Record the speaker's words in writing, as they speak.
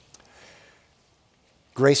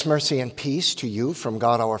Grace, mercy, and peace to you from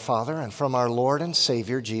God our Father and from our Lord and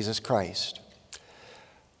Savior, Jesus Christ.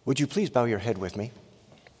 Would you please bow your head with me?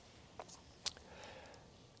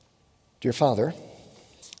 Dear Father,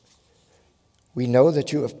 we know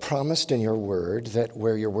that you have promised in your word that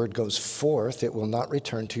where your word goes forth, it will not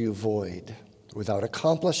return to you void, without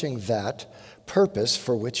accomplishing that purpose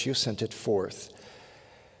for which you sent it forth.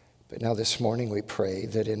 But now this morning we pray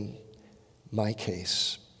that in my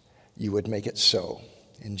case, you would make it so.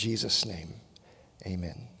 In Jesus' name,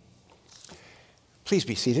 amen. Please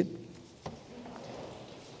be seated.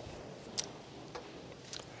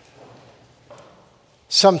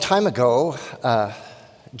 Some time ago, a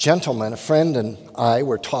gentleman, a friend, and I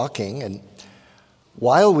were talking, and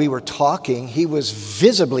while we were talking, he was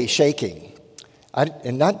visibly shaking.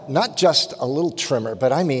 And not just a little tremor,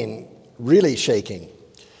 but I mean really shaking.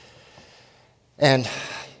 And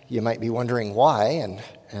you might be wondering why,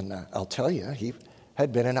 and I'll tell you, he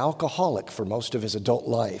had been an alcoholic for most of his adult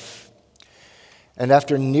life. And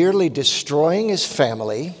after nearly destroying his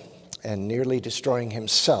family and nearly destroying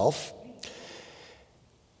himself,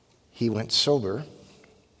 he went sober,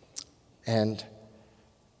 and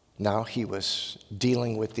now he was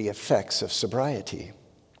dealing with the effects of sobriety.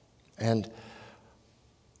 And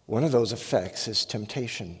one of those effects is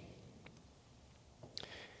temptation.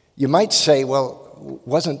 You might say, well,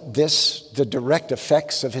 wasn't this the direct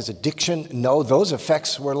effects of his addiction? No, those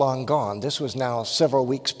effects were long gone. This was now several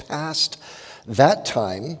weeks past that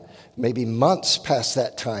time, maybe months past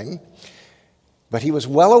that time. But he was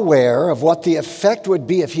well aware of what the effect would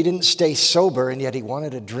be if he didn't stay sober, and yet he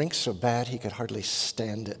wanted a drink so bad he could hardly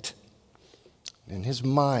stand it. In his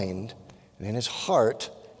mind, and in his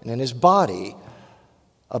heart, and in his body,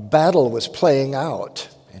 a battle was playing out,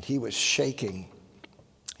 and he was shaking.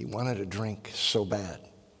 He wanted a drink so bad.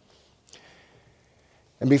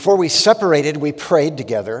 And before we separated, we prayed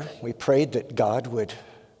together. We prayed that God would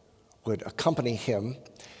accompany him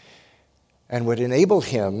and would enable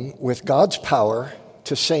him with God's power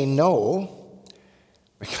to say no,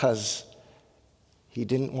 because he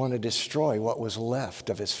didn't want to destroy what was left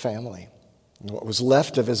of his family, what was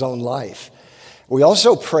left of his own life. We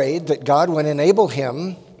also prayed that God would enable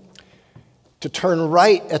him to turn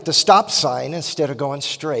right at the stop sign instead of going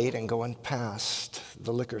straight and going past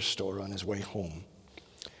the liquor store on his way home.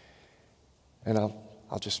 And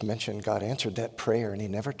I'll just mention God answered that prayer, and he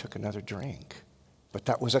never took another drink. But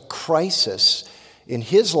that was a crisis in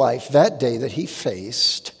his life that day that he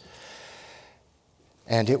faced.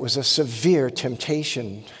 And it was a severe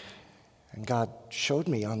temptation. And God showed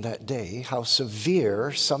me on that day how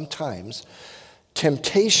severe sometimes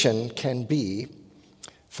temptation can be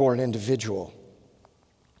for an individual.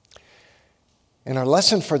 In our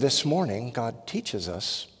lesson for this morning, God teaches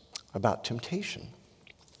us about temptation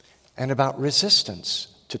and about resistance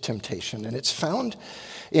to temptation. And it's found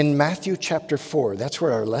in Matthew chapter 4. That's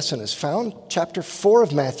where our lesson is found. Chapter 4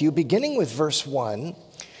 of Matthew, beginning with verse 1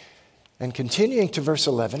 and continuing to verse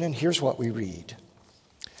 11. And here's what we read.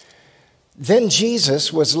 Then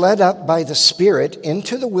Jesus was led up by the Spirit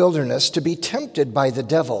into the wilderness to be tempted by the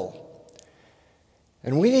devil.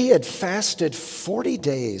 And when he had fasted 40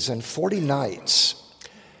 days and 40 nights,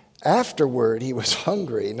 afterward he was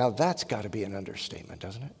hungry. Now that's got to be an understatement,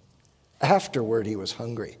 doesn't it? Afterward he was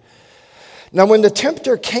hungry. Now when the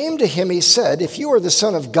tempter came to him, he said, "If you are the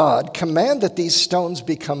Son of God, command that these stones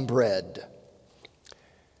become bread."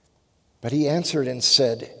 But he answered and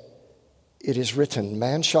said, "It is written,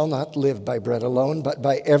 man shall not live by bread alone, but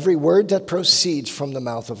by every word that proceeds from the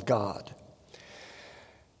mouth of God."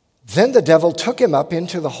 Then the devil took him up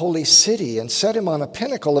into the holy city and set him on a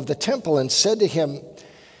pinnacle of the temple and said to him,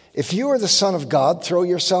 "If you are the Son of God, throw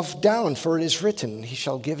yourself down, for it is written, he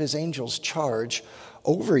shall give his angels charge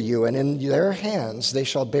over you, and in their hands they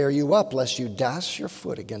shall bear you up, lest you dash your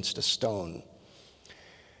foot against a stone."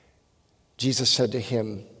 Jesus said to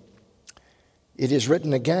him, "It is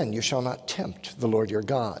written again, you shall not tempt the Lord your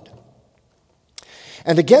God."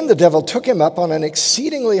 And again the devil took him up on an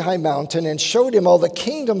exceedingly high mountain and showed him all the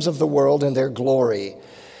kingdoms of the world and their glory.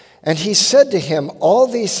 And he said to him, "All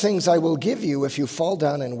these things I will give you if you fall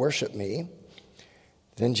down and worship me."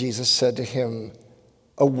 Then Jesus said to him,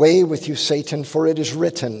 "Away with you, Satan, for it is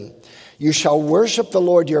written, you shall worship the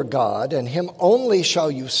Lord your God, and him only shall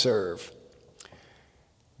you serve."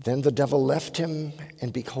 Then the devil left him,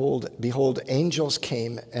 and behold, angels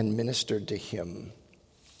came and ministered to him.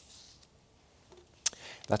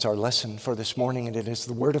 That's our lesson for this morning, and it is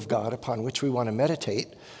the Word of God upon which we want to meditate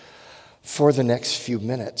for the next few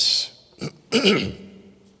minutes.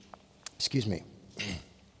 Excuse me.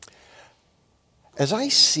 As I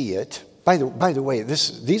see it, By the way,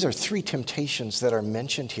 these are three temptations that are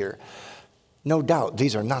mentioned here. No doubt,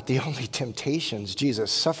 these are not the only temptations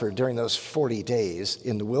Jesus suffered during those 40 days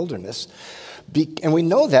in the wilderness. And we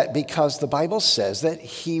know that because the Bible says that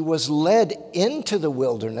he was led into the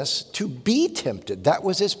wilderness to be tempted. That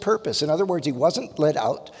was his purpose. In other words, he wasn't led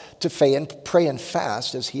out to pray and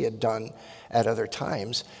fast as he had done at other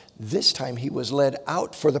times. This time he was led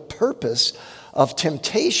out for the purpose of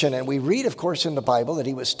temptation. And we read, of course, in the Bible that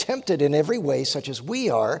he was tempted in every way such as we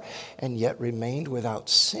are, and yet remained without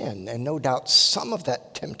sin. And no doubt some of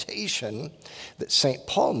that temptation that St.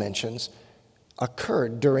 Paul mentions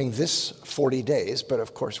occurred during this 40 days. But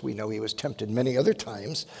of course, we know he was tempted many other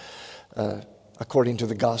times, according to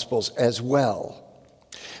the Gospels as well.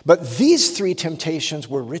 But these three temptations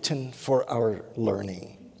were written for our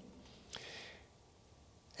learning.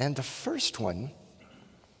 And the first one,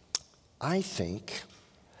 I think,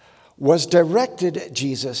 was directed at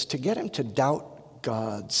Jesus to get him to doubt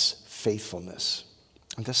God's faithfulness.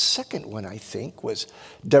 And the second one, I think, was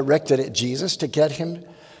directed at Jesus to get him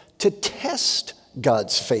to test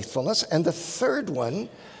God's faithfulness. And the third one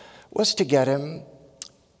was to get him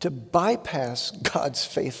to bypass God's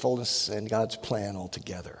faithfulness and God's plan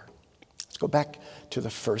altogether. Let's go back to the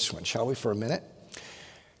first one, shall we, for a minute?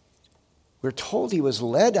 We're told he was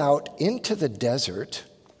led out into the desert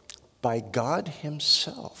by God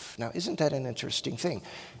himself. Now, isn't that an interesting thing?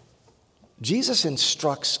 Jesus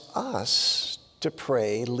instructs us to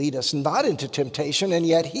pray, lead us not into temptation, and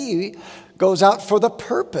yet he goes out for the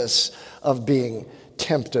purpose of being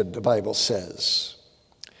tempted, the Bible says.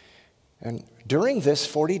 And during this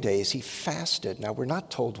 40 days, he fasted. Now, we're not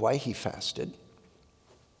told why he fasted.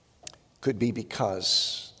 Could be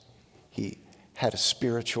because he had a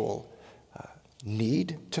spiritual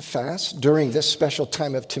need to fast during this special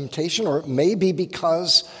time of temptation, or it may be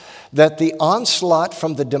because that the onslaught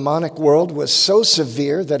from the demonic world was so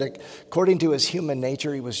severe that according to his human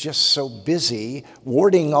nature, he was just so busy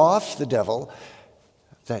warding off the devil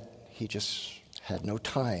that he just had no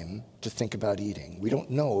time to think about eating. We don't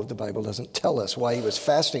know. The Bible doesn't tell us why he was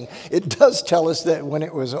fasting. It does tell us that when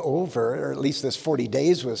it was over, or at least this 40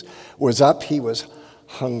 days was up, he was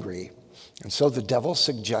hungry. And so the devil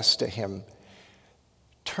suggests to him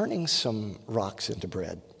turning some rocks into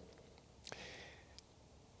bread.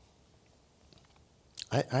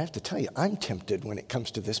 I have to tell you, I'm tempted when it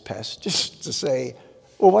comes to this passage just to say,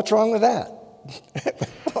 well, what's wrong with that?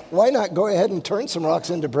 Why not go ahead and turn some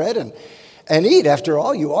rocks into bread and eat? After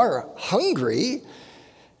all, you are hungry.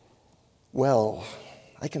 Well,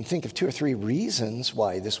 I can think of 2 or 3 reasons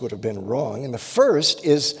why this would have been wrong. And the first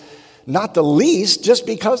is not the least, just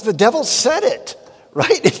because the devil said it.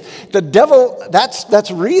 Right? If the devil,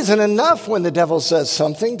 that's reason enough when the devil says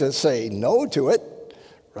something to say no to it,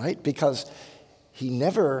 right? Because he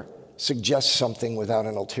never suggests something without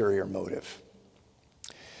an ulterior motive.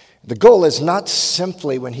 The goal is not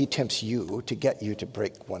simply when he tempts you to get you to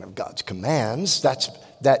break one of God's commands.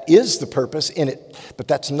 That is the purpose in it, but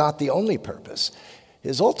that's not the only purpose.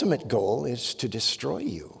 His ultimate goal is to destroy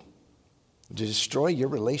you, to destroy your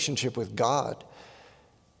relationship with God,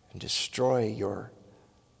 and destroy your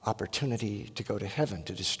opportunity to go to heaven,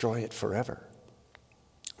 to destroy it forever.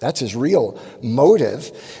 That's his real motive.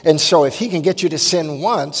 And so if he can get you to sin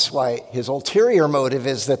once, why, his ulterior motive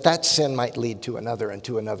is that sin might lead to another and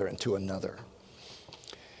to another and to another.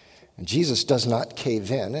 And Jesus does not cave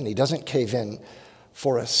in, and he doesn't cave in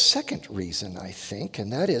for a second reason, I think,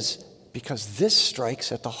 and that is because this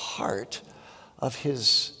strikes at the heart of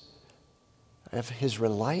his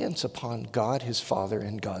reliance upon God, his Father,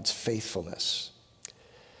 and God's faithfulness,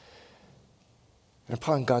 and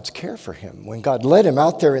upon God's care for him when God led him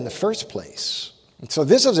out there in the first place. And so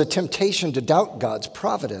this is a temptation to doubt God's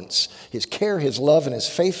providence, his care, his love, and his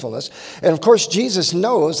faithfulness. And of course, Jesus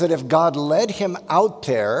knows that if God led him out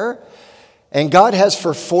there, and God has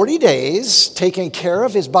for 40 days taken care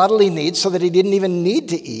of his bodily needs so that he didn't even need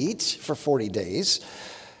to eat for 40 days,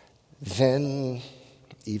 then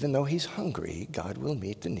even though he's hungry, God will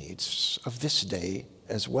meet the needs of this day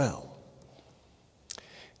as well.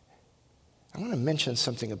 I want to mention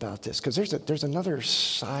something about this because there's another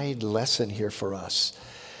side lesson here for us.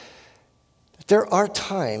 There are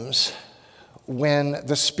times when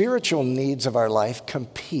the spiritual needs of our life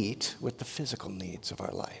compete with the physical needs of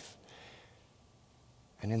our life.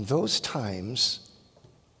 And in those times,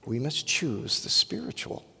 we must choose the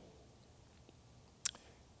spiritual.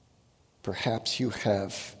 Perhaps you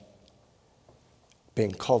have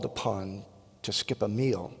been called upon to skip a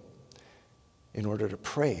meal in order to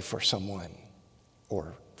pray for someone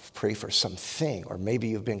or pray for something. Or maybe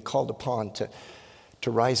you've been called upon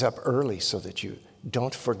to rise up early so that you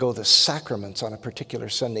don't forgo the sacraments on a particular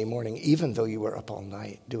Sunday morning, even though you were up all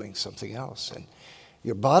night doing something else. And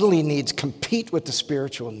your bodily needs compete with the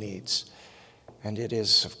spiritual needs. And it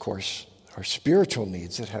is, of course, our spiritual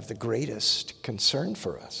needs that have the greatest concern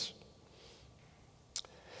for us.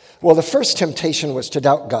 Well, the first temptation was to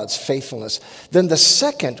doubt God's faithfulness. Then the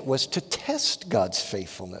second was to test God's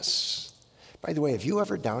faithfulness. By the way, have you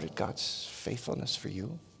ever doubted God's faithfulness for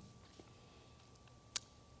you?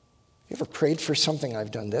 You ever prayed for something?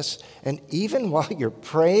 I've done this. And even while you're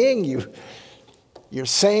praying, you're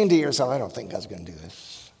saying to yourself, I don't think God's going to do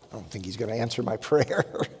this. I don't think he's going to answer my prayer.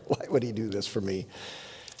 Why would he do this for me?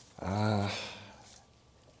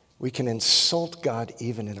 We can insult God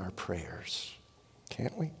even in our prayers,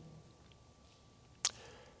 can't we?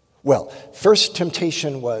 Well, first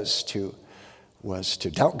temptation was to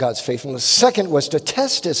doubt God's faithfulness. Second was to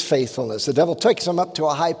test his faithfulness. The devil takes him up to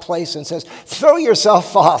a high place and says, throw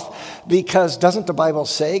yourself off, because doesn't the Bible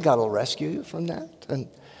say God will rescue you from that?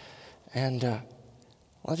 And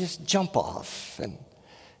just jump off.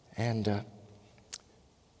 And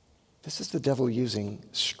this is the devil using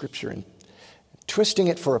Scripture and twisting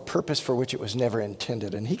it for a purpose for which it was never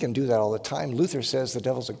intended. And he can do that all the time. Luther says the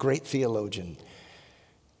devil's a great theologian.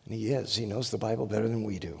 And he is. He knows the Bible better than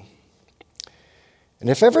we do. And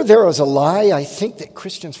if ever there was a lie I think that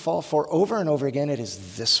Christians fall for over and over again, it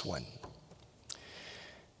is this one.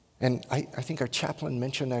 And I think our chaplain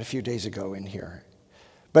mentioned that a few days ago in here.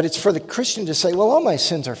 But it's for the Christian to say, well, all my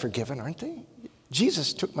sins are forgiven, aren't they?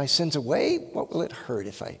 Jesus took my sins away. What will it hurt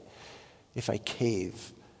if I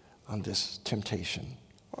cave on this temptation?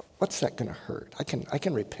 What's that going to hurt? I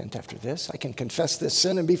can repent after this. I can confess this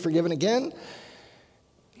sin and be forgiven again.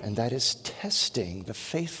 And that is testing the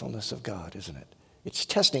faithfulness of God, isn't it? It's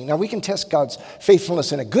testing. Now, we can test God's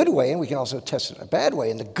faithfulness in a good way, and we can also test it in a bad way.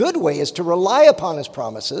 And the good way is to rely upon his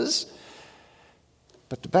promises.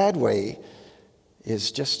 But the bad way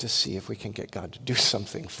is just to see if we can get God to do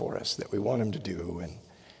something for us that we want him to do,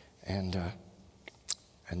 and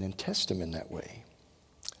then test him in that way.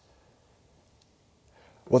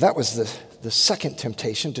 Well, that was the second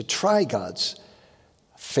temptation, to try God's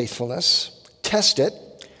faithfulness, test it.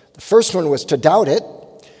 The first one was to doubt it.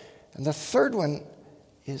 And the third one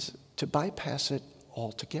is to bypass it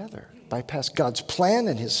altogether. Bypass God's plan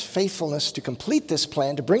and his faithfulness to complete this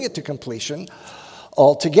plan, to bring it to completion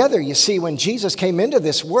altogether. You see, when Jesus came into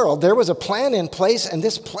this world, there was a plan in place, and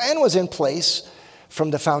this plan was in place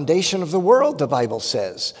from the foundation of the world, the Bible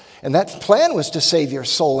says. And that plan was to save your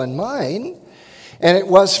soul and mine. And it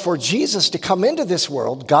was for Jesus to come into this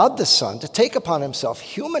world, God the Son, to take upon himself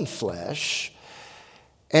human flesh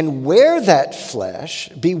and wear that flesh,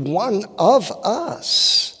 be one of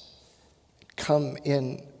us, come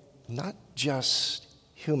in not just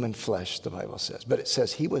human flesh, the Bible says, but it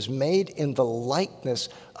says he was made in the likeness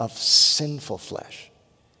of sinful flesh.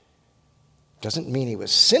 Doesn't mean he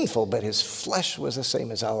was sinful, but his flesh was the same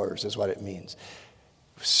as ours, is what it means.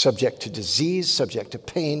 Subject to disease, subject to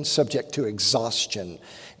pain, subject to exhaustion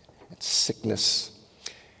and sickness.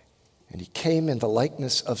 And he came in the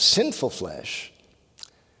likeness of sinful flesh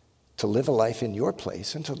to live a life in your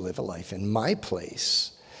place and to live a life in my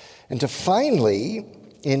place, and to finally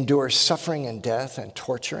endure suffering and death and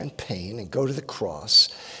torture and pain and go to the cross.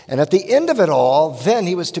 And at the end of it all, then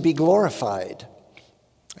he was to be glorified.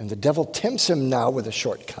 And the devil tempts him now with a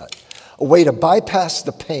shortcut, a way to bypass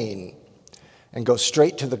the pain and go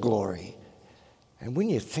straight to the glory. And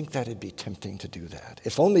wouldn't you think that it'd be tempting to do that?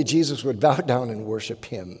 If only Jesus would bow down and worship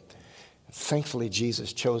him. Thankfully,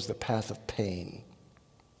 Jesus chose the path of pain,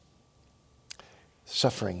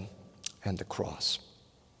 suffering, and the cross.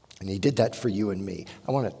 And he did that for you and me.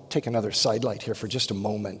 I want to take another sidelight here for just a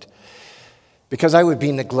moment, because I would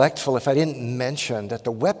be neglectful if I didn't mention that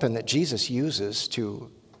the weapon that Jesus uses to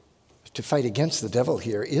fight against the devil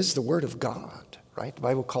here is the Word of God, right? The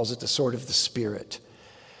Bible calls it the sword of the Spirit.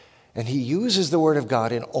 And he uses the Word of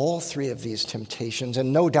God in all three of these temptations,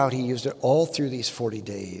 and no doubt he used it all through these 40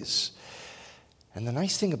 days. And the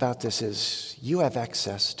nice thing about this is you have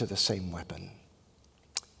access to the same weapon.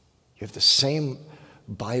 You have the same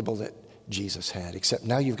Bible that Jesus had, except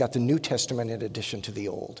now you've got the New Testament in addition to the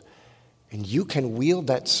Old. And you can wield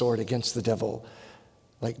that sword against the devil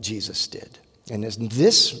like Jesus did. And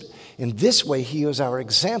in this way, he is our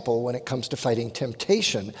example when it comes to fighting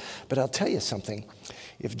temptation. But I'll tell you something.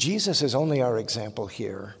 If Jesus is only our example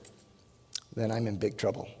here, then I'm in big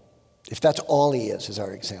trouble. If that's all he is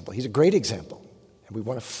our example. He's a great example. And we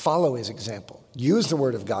want to follow his example. Use the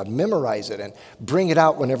Word of God, memorize it, and bring it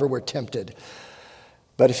out whenever we're tempted.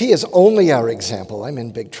 But if he is only our example, I'm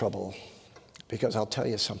in big trouble. Because I'll tell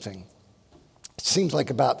you something. It seems like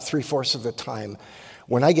about 3/4 of the time.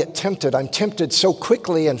 When I get tempted, I'm tempted so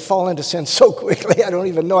quickly and fall into sin so quickly, I don't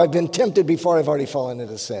even know I've been tempted before I've already fallen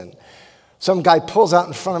into sin. Some guy pulls out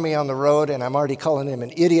in front of me on the road, and I'm already calling him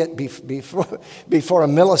an idiot before a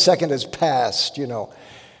millisecond has passed,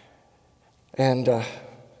 And I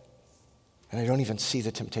don't even see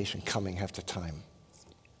the temptation coming half the time.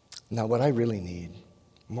 Now, what I really need,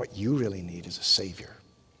 and what you really need, is a Savior.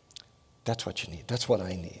 That's what you need. That's what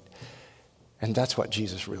I need. And that's what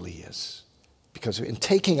Jesus really is. Because in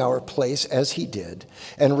taking our place as he did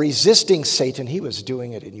and resisting Satan, he was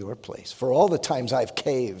doing it in your place. For all the times I've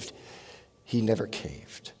caved, he never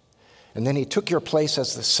caved. And then he took your place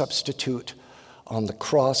as the substitute on the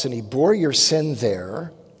cross, and he bore your sin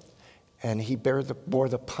there, and he bore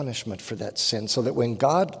the punishment for that sin, so that when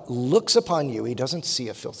God looks upon you, he doesn't see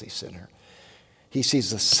a filthy sinner. He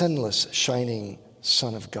sees the sinless, shining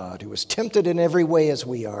Son of God, who was tempted in every way as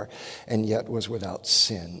we are, and yet was without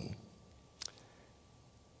sin.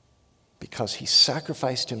 Because he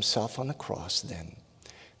sacrificed himself on the cross then,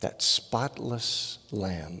 that spotless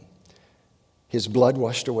lamb. His blood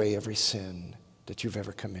washed away every sin that you've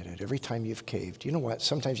ever committed, every time you've caved. You know what?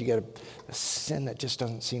 Sometimes you get a sin that just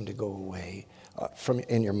doesn't seem to go away from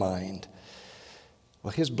in your mind.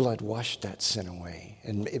 Well, his blood washed that sin away.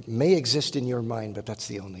 And it may exist in your mind, but that's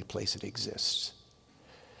the only place it exists.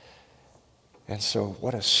 And so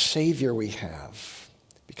what a Savior we have.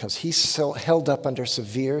 Because he's held up under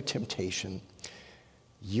severe temptation,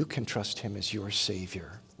 you can trust him as your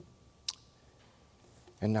Savior.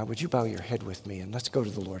 And now would you bow your head with me, and let's go to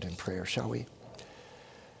the Lord in prayer, shall we?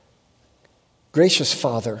 Gracious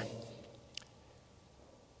Father,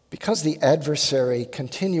 because the adversary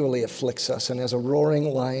continually afflicts us and as a roaring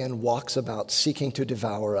lion walks about seeking to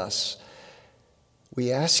devour us, we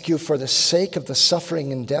ask you for the sake of the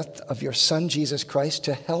suffering and death of your Son, Jesus Christ,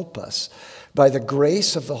 to help us by the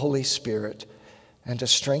grace of the Holy Spirit and to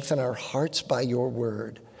strengthen our hearts by your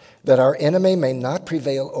word, that our enemy may not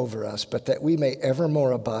prevail over us, but that we may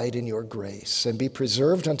evermore abide in your grace and be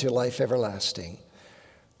preserved unto life everlasting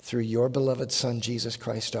through your beloved Son, Jesus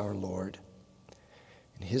Christ our Lord.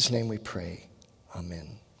 In his name we pray.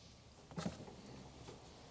 Amen.